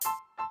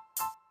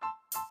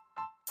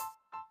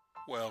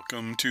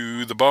Welcome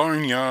to the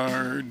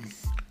Barnyard,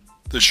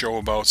 the show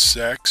about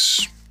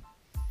sex,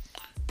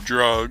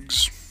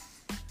 drugs,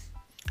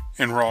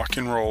 and rock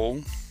and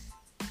roll,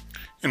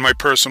 and my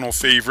personal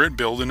favorite,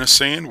 building a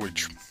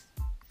sandwich.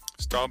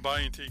 Stop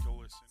by and take a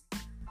listen.